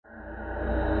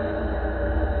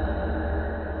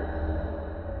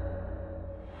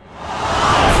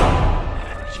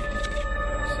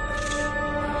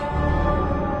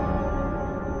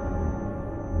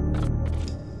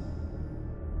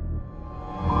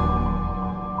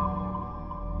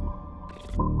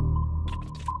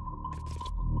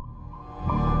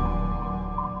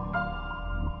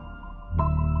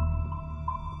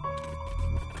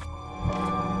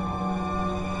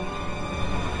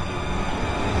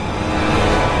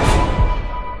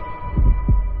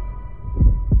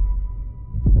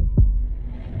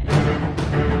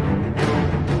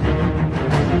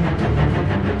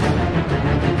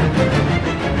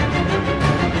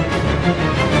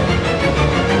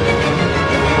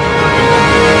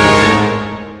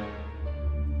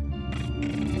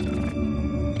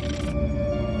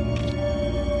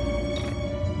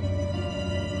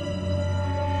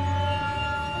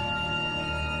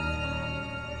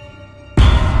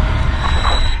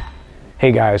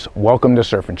Hey guys, welcome to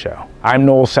Surf and Show. I'm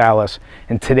Noel Salas,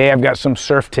 and today I've got some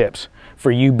surf tips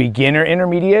for you beginner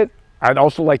intermediate. I'd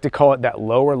also like to call it that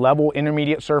lower level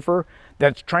intermediate surfer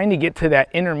that's trying to get to that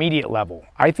intermediate level.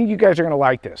 I think you guys are gonna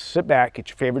like this. Sit back, get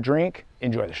your favorite drink,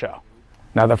 enjoy the show.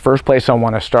 Now the first place I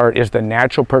wanna start is the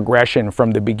natural progression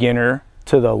from the beginner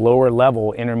to the lower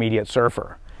level intermediate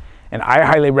surfer. And I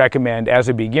highly recommend as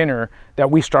a beginner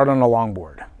that we start on a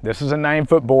longboard. This is a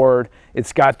 9-foot board.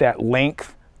 It's got that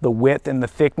length, the width and the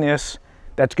thickness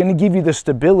that's going to give you the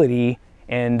stability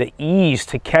and the ease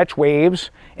to catch waves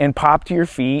and pop to your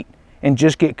feet and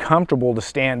just get comfortable to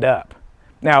stand up.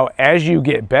 Now, as you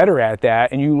get better at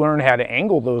that and you learn how to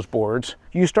angle those boards,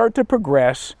 you start to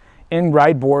progress and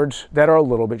ride boards that are a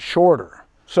little bit shorter.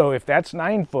 So if that's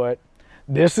 9 foot,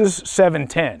 this is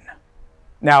 710.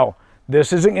 Now,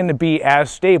 this isn't going to be as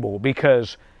stable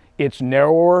because it's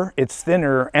narrower, it's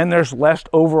thinner, and there's less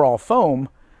overall foam,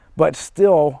 but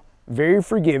still very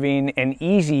forgiving and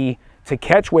easy to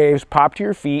catch waves, pop to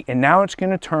your feet, and now it's going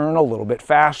to turn a little bit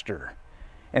faster.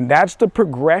 And that's the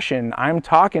progression I'm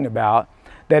talking about,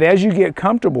 that as you get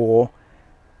comfortable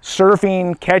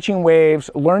surfing, catching waves,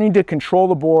 learning to control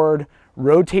the board,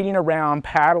 rotating around,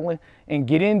 paddling, and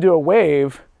get into a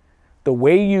wave, the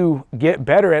way you get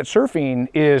better at surfing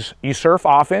is you surf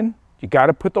often, you got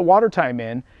to put the water time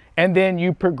in, and then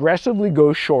you progressively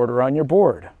go shorter on your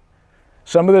board.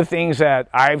 Some of the things that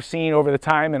I've seen over the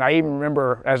time, and I even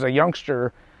remember as a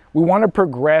youngster, we want to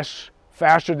progress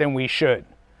faster than we should.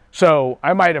 So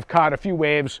I might have caught a few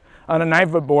waves on a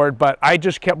 9-foot board, but I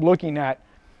just kept looking at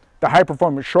the high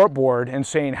performance short board and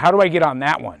saying, how do I get on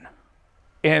that one?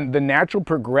 And the natural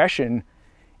progression,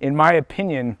 in my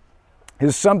opinion,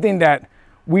 is something that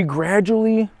we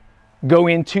gradually go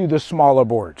into the smaller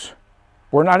boards.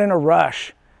 We're not in a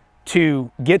rush to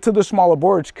get to the smaller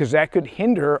boards because that could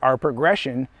hinder our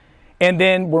progression, and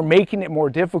then we're making it more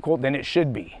difficult than it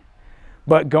should be.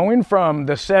 But going from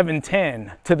the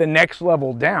 710 to the next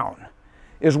level down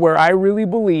is where I really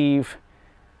believe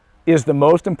is the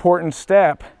most important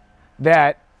step,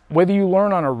 that whether you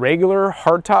learn on a regular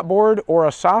hardtop board or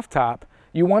a soft top,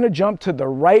 you want to jump to the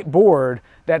right board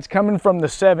that's coming from the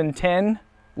 710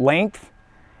 length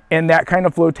and that kind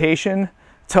of flotation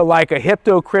to like a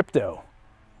Hypto Krypto.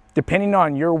 Depending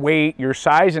on your weight, your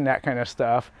size, and that kind of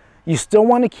stuff, you still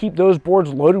want to keep those boards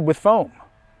loaded with foam.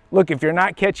 Look, if you're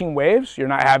not catching waves, you're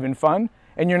not having fun,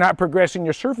 and you're not progressing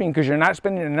your surfing because you're not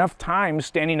spending enough time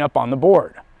standing up on the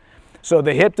board. So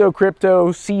the Hypto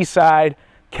Krypto, Seaside,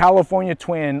 California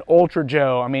Twin, Ultra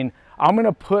Joe, I mean, I'm going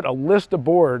to put a list of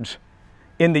boards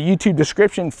in the YouTube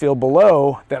description field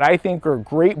below that I think are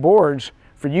great boards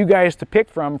for you guys to pick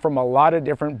from a lot of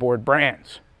different board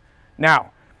brands.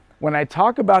 Now, when I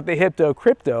talk about the Hypto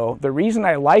Krypto, the reason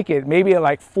I like it, maybe at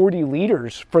like 40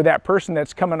 liters for that person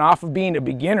that's coming off of being a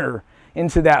beginner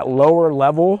into that lower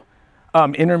level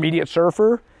intermediate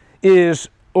surfer, is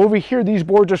over here these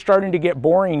boards are starting to get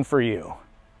boring for you.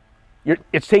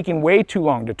 It's taking way too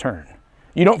long to turn.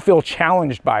 You don't feel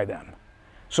challenged by them.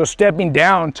 So stepping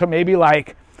down to maybe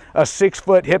like a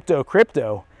 6-foot Hypto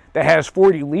Krypto that has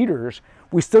 40 liters,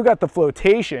 we still got the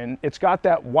flotation, it's got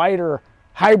that wider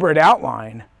hybrid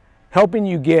outline, helping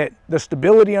you get the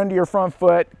stability under your front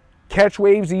foot, catch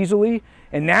waves easily.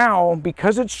 And now,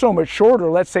 because it's so much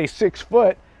shorter, let's say 6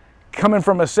 foot, coming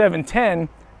from a 710,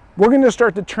 we're going to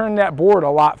start to turn that board a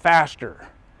lot faster.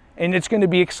 And it's going to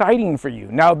be exciting for you.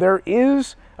 Now, there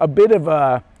is a bit of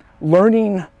a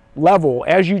learning level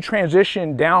as you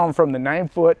transition down from the 9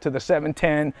 foot to the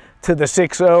 710 to the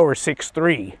 6.0 or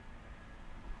 6.3.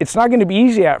 It's not going to be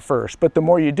easy at first, but the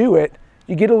more you do it,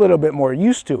 you get a little bit more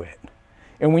used to it.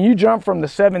 And when you jump from the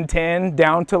 710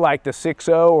 down to like the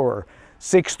 6.0 or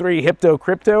 6.3 Hypto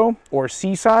Krypto or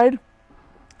Seaside,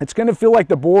 it's going to feel like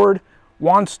the board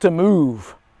wants to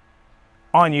move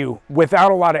on you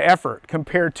without a lot of effort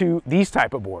compared to these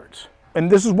type of boards. And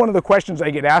this is one of the questions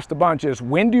I get asked a bunch is,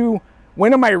 when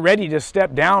am I ready to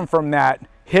step down from that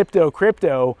Hypto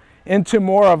Krypto into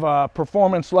more of a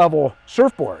performance level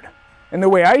surfboard. And the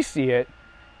way I see it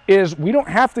is we don't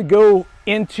have to go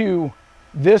into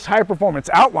this high performance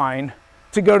outline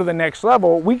to go to the next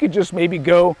level. We could just maybe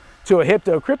go to a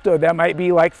Hypto Krypto that might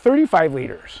be like 35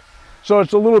 liters. So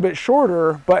it's a little bit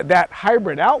shorter, but that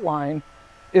hybrid outline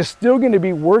is still going to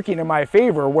be working in my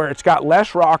favor, where it's got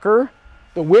less rocker.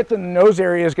 The width in the nose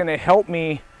area is going to help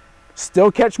me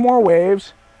still catch more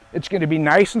waves. It's going to be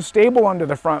nice and stable under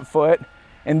the front foot.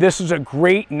 And this is a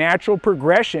great natural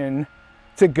progression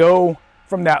to go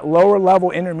from that lower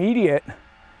level intermediate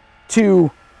to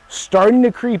starting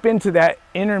to creep into that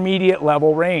intermediate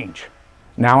level range.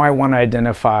 Now I want to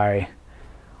identify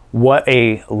what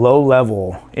a low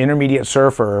level intermediate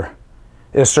surfer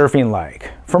is surfing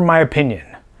like. From my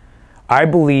opinion, I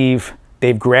believe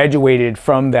they've graduated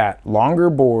from that longer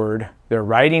board. They're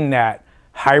riding that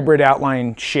hybrid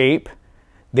outline shape.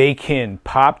 They can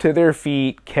pop to their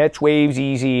feet, catch waves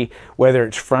easy, whether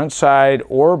it's front side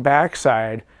or back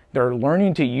side. They're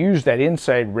learning to use that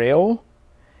inside rail,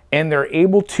 and they're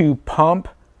able to pump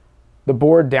the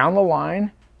board down the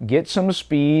line, get some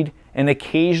speed, and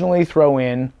occasionally throw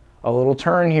in a little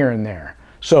turn here and there.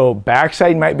 So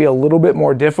backside might be a little bit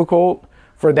more difficult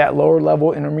for that lower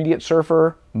level intermediate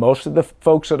surfer. Most of the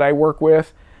folks that I work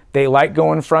with, they like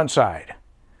going front side.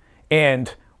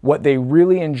 And what they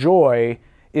really enjoy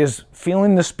is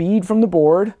feeling the speed from the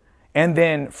board. And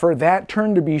then for that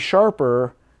turn to be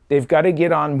sharper, they've got to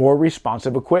get on more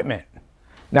responsive equipment.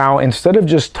 Now, instead of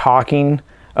just talking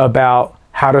about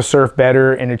how to surf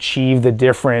better and achieve the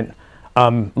different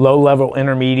low level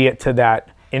intermediate to that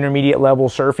intermediate level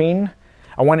surfing,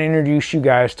 I want to introduce you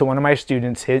guys to one of my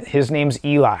students. His name's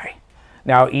Eli.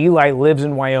 Now, Eli lives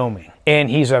in Wyoming, and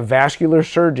he's a vascular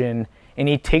surgeon, and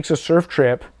he takes a surf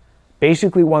trip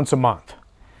basically once a month.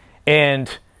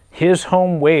 And his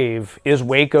home wave is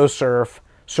Waco Surf,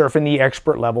 surfing the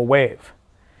expert level wave.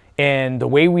 And the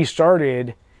way we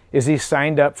started is he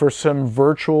signed up for some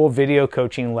virtual video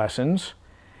coaching lessons.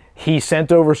 He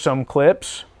sent over some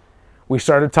clips. We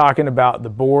started talking about the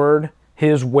board,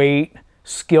 his weight,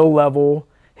 skill level,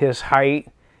 his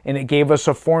height, and it gave us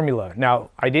a formula.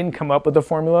 Now, I didn't come up with the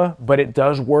formula, but it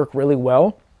does work really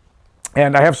well.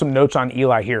 And I have some notes on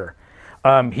Eli here.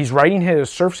 He's riding his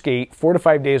surf skate 4 to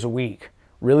 5 days a week,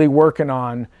 really working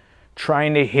on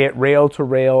trying to hit rail to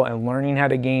rail and learning how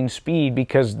to gain speed,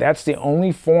 because that's the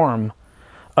only form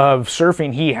of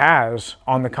surfing he has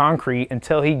on the concrete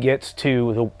until he gets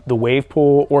to the wave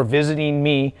pool or visiting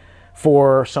me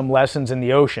for some lessons in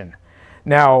the ocean.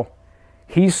 Now,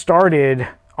 he started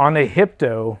on a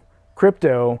Hypto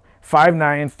Krypto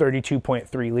 5'9",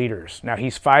 32.3 liters. Now,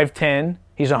 he's 5'10",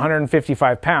 he's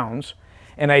 155 pounds,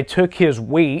 and I took his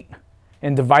weight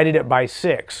and divided it by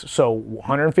 6. So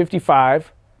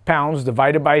 155 pounds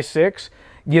divided by 6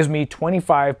 gives me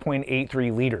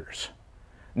 25.83 liters.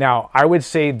 Now, I would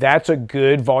say that's a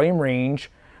good volume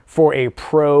range for a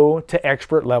pro to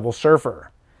expert level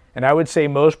surfer. And I would say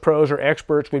most pros or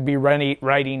experts would be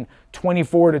riding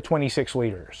 24 to 26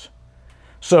 liters.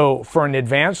 So for an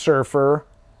advanced surfer,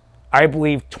 I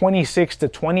believe 26 to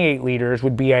 28 liters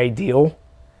would be ideal.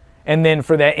 And then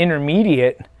for that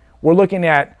intermediate, we're looking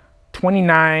at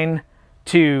 29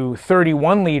 to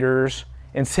 31 liters.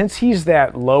 And since he's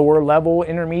that lower level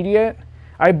intermediate,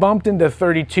 I bumped into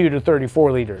 32 to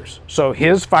 34 liters. So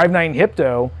his 5'9"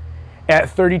 Hypto at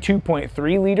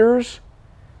 32.3 liters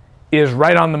is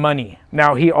right on the money.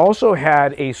 Now, he also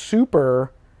had a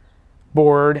super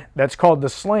board that's called the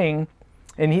Sling,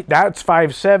 and that's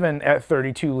 5'7" at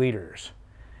 32 liters.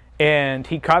 And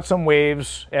he caught some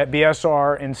waves at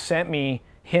BSR and sent me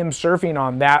him surfing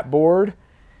on that board,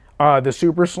 the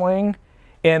Super Sling.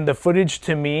 And the footage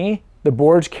to me, the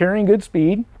board's carrying good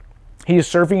speed. He's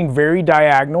surfing very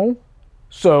diagonal,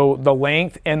 so the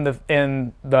length and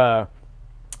the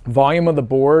volume of the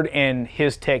board and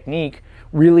his technique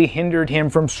really hindered him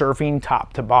from surfing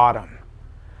top to bottom.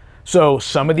 So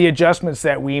some of the adjustments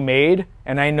that we made,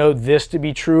 and I know this to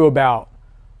be true about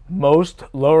most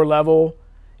lower level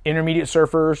intermediate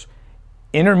surfers,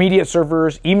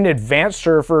 even advanced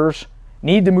surfers,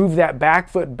 need to move that back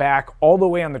foot back all the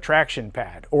way on the traction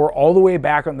pad or all the way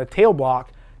back on the tail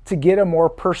block to get a more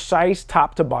precise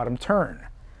top to bottom turn.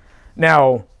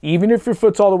 Now, even if your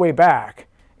foot's all the way back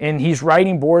and he's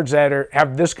riding boards that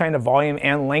have this kind of volume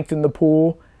and length in the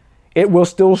pool, it will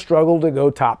still struggle to go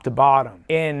top to bottom.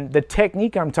 And the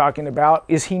technique I'm talking about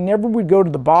is he never would go to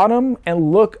the bottom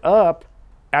and look up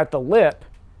at the lip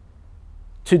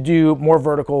to do more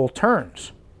vertical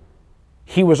turns.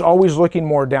 He was always looking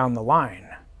more down the line.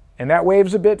 And that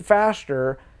wave's a bit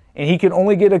faster, and he could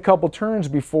only get a couple turns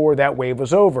before that wave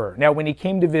was over. Now, when he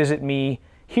came to visit me,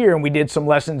 here and we did some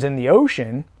lessons in the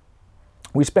ocean,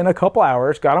 we spent a couple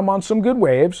hours, got him on some good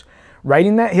waves.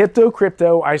 Riding that Hypto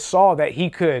Krypto, I saw that he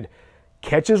could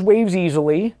catch his waves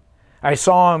easily. I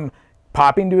saw him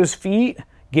popping to his feet,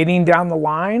 getting down the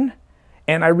line,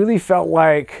 and I really felt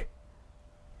like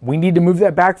we need to move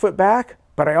that back foot back,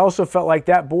 but I also felt like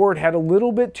that board had a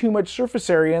little bit too much surface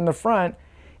area in the front,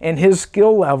 and his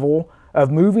skill level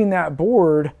of moving that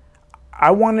board, I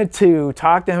wanted to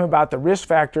talk to him about the risk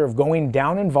factor of going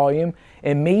down in volume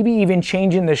and maybe even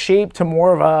changing the shape to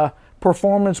more of a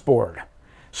performance board.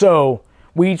 So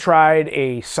we tried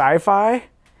a Sci-Fi,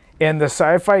 and the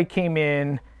Sci-Fi came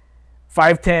in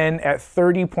 510 at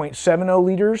 30.70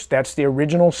 liters. That's the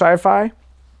original Sci-Fi.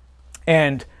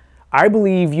 And I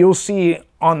believe you'll see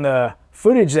on the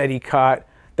footage that he caught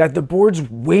that the board's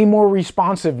way more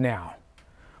responsive now.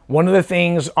 One of the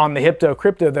things on the Hypto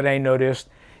Krypto that I noticed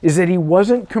is that he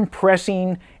wasn't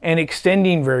compressing and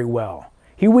extending very well.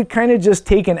 He would kind of just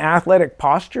take an athletic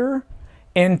posture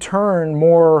and turn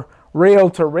more rail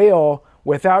to rail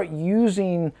without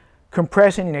using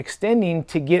compressing and extending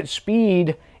to get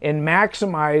speed and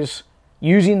maximize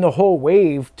using the whole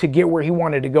wave to get where he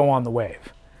wanted to go on the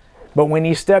wave. But when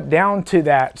he stepped down to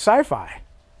that Sci-Fi,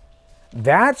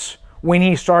 that's when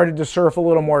he started to surf a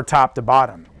little more top to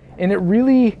bottom. And it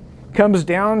really comes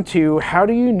down to, how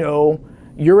do you know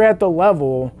you're at the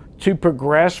level to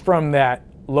progress from that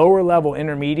lower level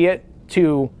intermediate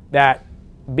to that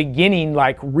beginning,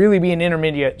 like really be an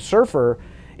intermediate surfer,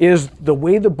 is the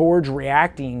way the board's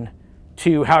reacting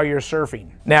to how you're surfing.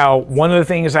 Now, one of the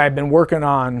things I've been working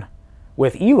on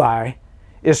with Eli,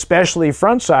 especially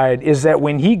frontside, is that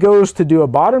when he goes to do a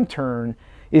bottom turn,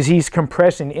 is he's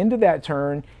compressing into that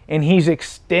turn and he's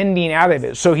extending out of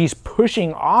it. So he's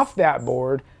pushing off that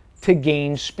board to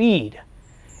gain speed.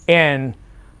 And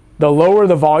the lower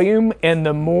the volume and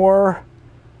the more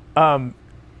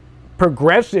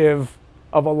progressive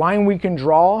of a line we can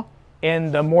draw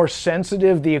and the more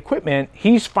sensitive the equipment,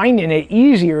 he's finding it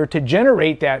easier to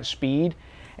generate that speed.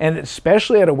 And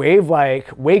especially at a wave like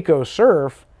Waco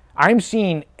Surf, I'm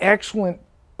seeing excellent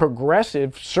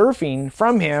progressive surfing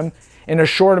from him in a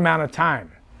short amount of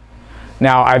time.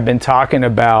 Now, I've been talking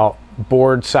about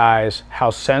board size, how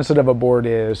sensitive a board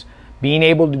is, being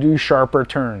able to do sharper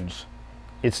turns.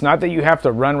 It's not that you have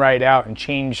to run right out and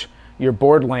change your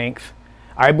board length.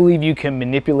 I believe you can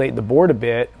manipulate the board a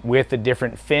bit with the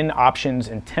different fin options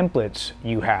and templates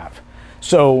you have.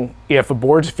 So if a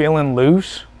board's feeling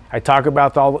loose, I talk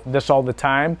about this all the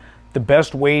time, the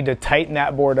best way to tighten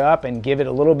that board up and give it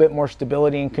a little bit more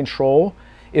stability and control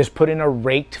is put in a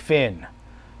raked fin.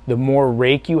 The more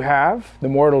rake you have, the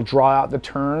more it'll draw out the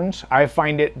turns. I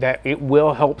find that it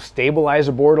will help stabilize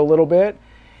a board a little bit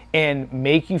and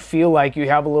make you feel like you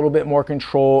have a little bit more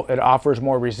control. It offers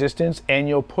more resistance and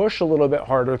you'll push a little bit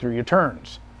harder through your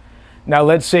turns. Now,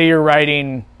 let's say you're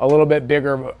riding a little bit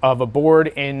bigger of a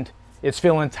board and it's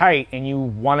feeling tight and you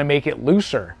want to make it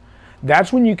looser.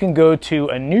 That's when you can go to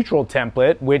a neutral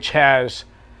template, which has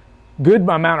good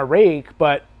amount of rake,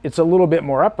 but it's a little bit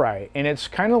more upright. And it's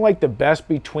kind of like the best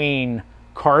between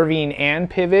carving and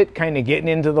pivot, kind of getting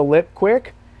into the lip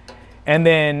quick. And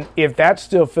then if that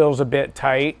still feels a bit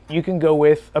tight, you can go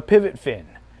with a pivot fin.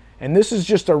 And this is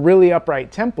just a really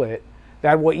upright template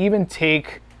that will even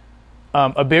take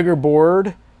a bigger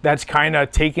board that's kind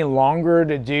of taking longer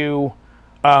to do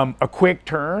a quick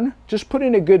turn. Just put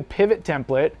in a good pivot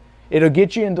template. It'll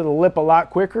get you into the lip a lot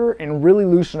quicker and really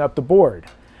loosen up the board.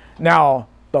 Now,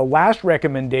 the last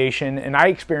recommendation, and I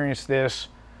experienced this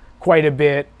quite a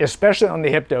bit, especially on the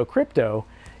Hypto Krypto,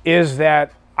 is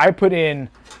that I put in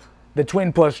the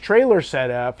twin plus trailer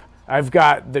setup. I've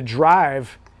got the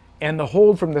drive and the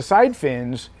hold from the side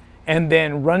fins, and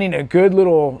then running a good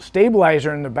little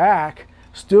stabilizer in the back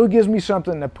still gives me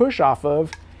something to push off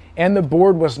of. And the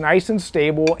board was nice and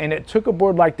stable, and it took a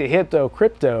board like the Hypto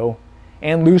Krypto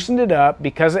and loosened it up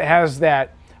because it has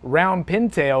that round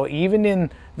pintail. Even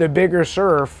in the bigger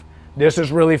surf, this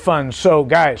is really fun. So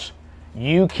guys,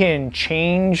 you can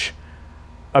change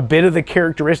a bit of the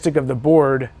characteristic of the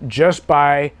board just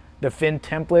by the fin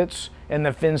templates and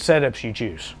the fin setups you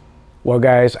choose. Well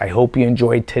guys, I hope you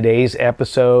enjoyed today's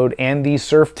episode and these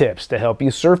surf tips to help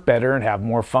you surf better and have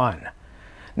more fun.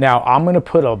 Now, I'm going to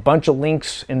put a bunch of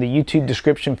links in the YouTube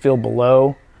description field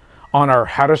below on our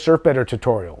How to Surf Better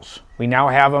tutorials. We now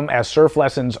have them as surf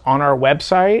lessons on our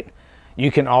website. You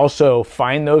can also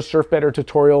find those Surf Better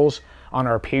tutorials on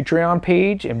our Patreon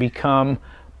page and become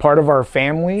part of our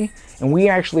family. And we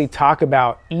actually talk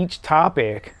about each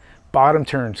topic, bottom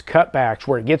turns, cutbacks,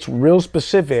 where it gets real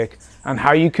specific on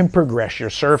how you can progress your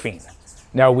surfing.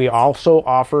 Now, we also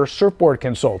offer surfboard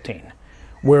consulting.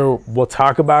 where we'll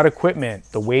talk about equipment.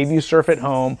 The wave you surf at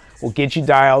home will get you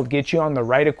dialed, get you on the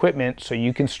right equipment so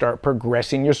you can start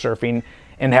progressing your surfing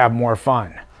and have more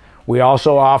fun. We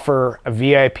also offer a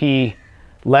VIP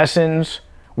lessons.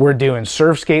 We're doing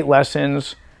surf skate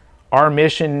lessons. Our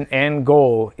mission and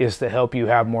goal is to help you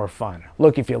have more fun.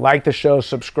 Look, if you like the show,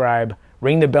 subscribe,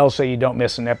 ring the bell so you don't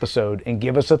miss an episode, and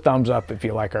give us a thumbs up if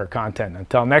you like our content.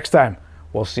 Until next time,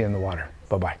 we'll see you in the water.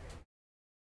 Bye-bye.